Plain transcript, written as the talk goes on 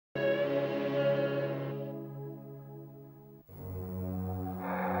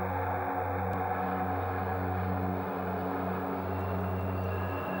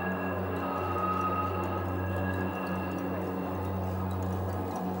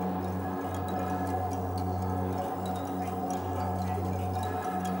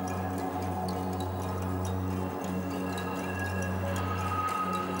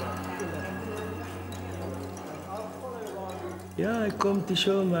Yeah, I come to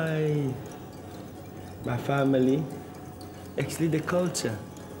show my family, actually the culture,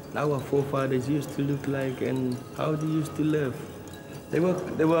 our forefathers used to look like and how they used to live. They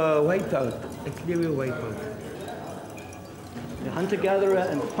were wiped out. Actually, they were wiped out. The hunter-gatherer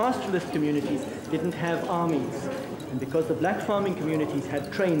and pastoralist communities didn't have armies. And because the black farming communities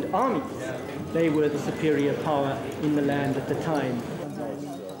had trained armies, they were the superior power in the land at the time.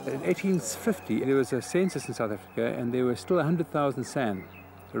 In 1850, there was a census in South Africa, and there were still 100,000 San,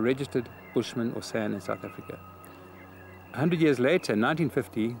 so registered Bushmen or San in South Africa. 100 years later, in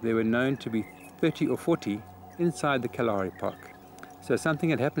 1950, there were known to be 30 or 40 inside the Kalahari Park. So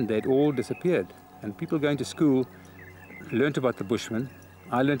something had happened, they'd all disappeared. And people going to school learnt about the Bushmen.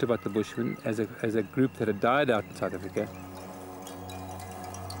 I learnt about the Bushmen as a group that had died out in South Africa.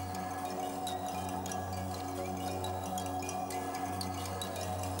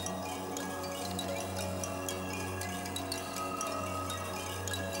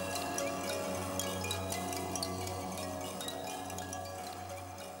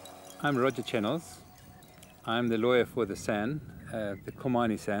 I'm Roger Channels. I'm the lawyer for the San, the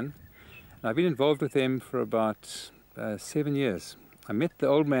Khomani San. I've been involved with them for about 7 years. I met the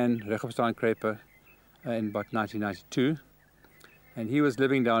old man, Regopstaan Kruiper, in about 1992, and he was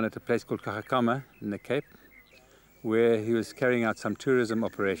living down at a place called Khomani in the Cape, where he was carrying out some tourism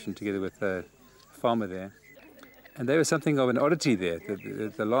operation together with a farmer there. And they were something of an oddity there,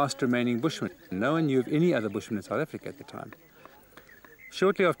 the last remaining Bushmen. No one knew of any other Bushmen in South Africa at the time.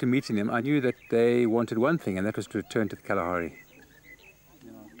 Shortly after meeting them, I knew that they wanted one thing, and that was to return to the Kalahari.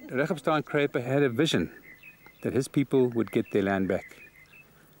 Regopstaan Kruiper had a vision that his people would get their land back,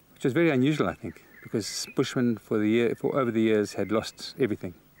 which was very unusual, I think, because Bushmen for over the years had lost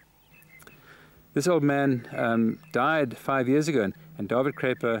everything. This old man died 5 years ago, and Dawid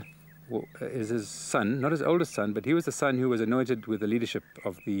Kruiper is his son, not his oldest son, but he was the son who was anointed with the leadership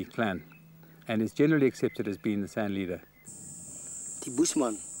of the clan, and is generally accepted as being the San leader. Die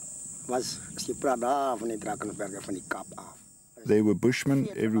Bushman was, as jy praat daar van die Drakensberge van die Kaap af. There were Bushmen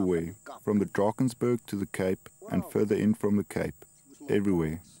everywhere, from the Drakensberg to the Cape and further in from the Cape,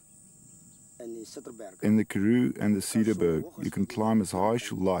 everywhere. In the Karoo and the Cedarberg, you can climb as high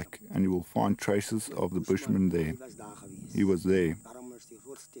as you like and you will find traces of the Bushman there. He was there.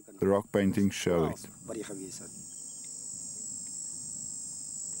 The rock paintings show it.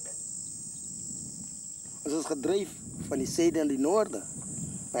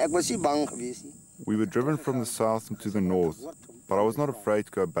 We were driven from the south to the north, but I was not afraid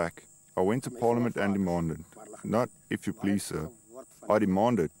to go back. I went to Parliament and demanded, not if you please, sir. I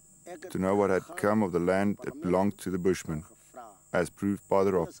demanded to know what had come of the land that belonged to the Bushmen, as proved by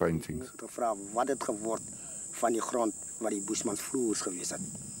the rock paintings.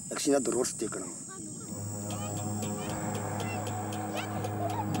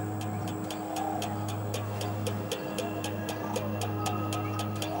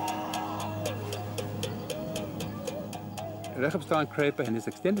 Regopstaan Kruiper and his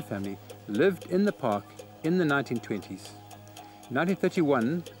extended family lived in the park in the 1920s. In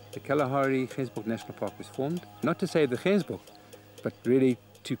 1931, the Kalahari National Park was formed, not to save the Gensbok, but really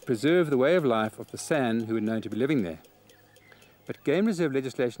to preserve the way of life of the San who were known to be living there. But game reserve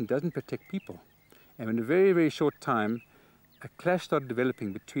legislation doesn't protect people, and in a very, very short time, a clash started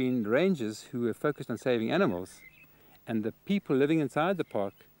developing between rangers who were focused on saving animals and the people living inside the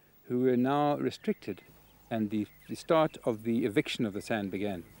park who were now restricted, and the start of the eviction of the San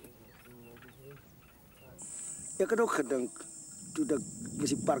began.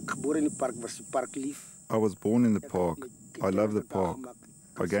 I was born in the park. I love the park.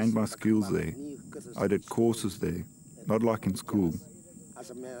 I gained my skills there. I did courses there, not like in school.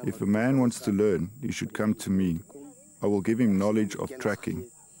 If a man wants to learn, he should come to me. I will give him knowledge of tracking.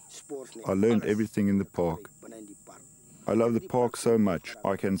 I learned everything in the park. I love the park so much,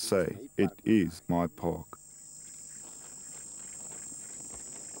 I can say, it is my park.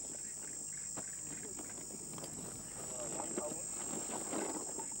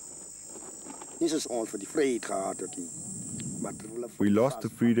 We lost the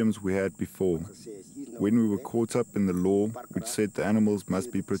freedoms we had before, when we were caught up in the law which said the animals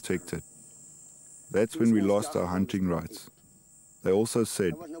must be protected. That's when we lost our hunting rights. They also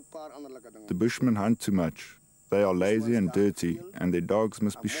said, the Bushmen hunt too much, they are lazy and dirty, and their dogs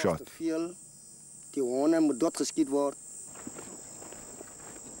must be shot.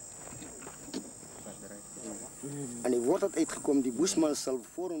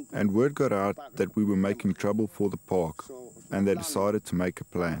 And word got out that we were making trouble for the park, and they decided to make a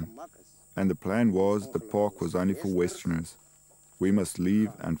plan. And the plan was the park was only for Westerners. We must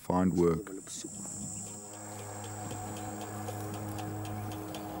leave and find work.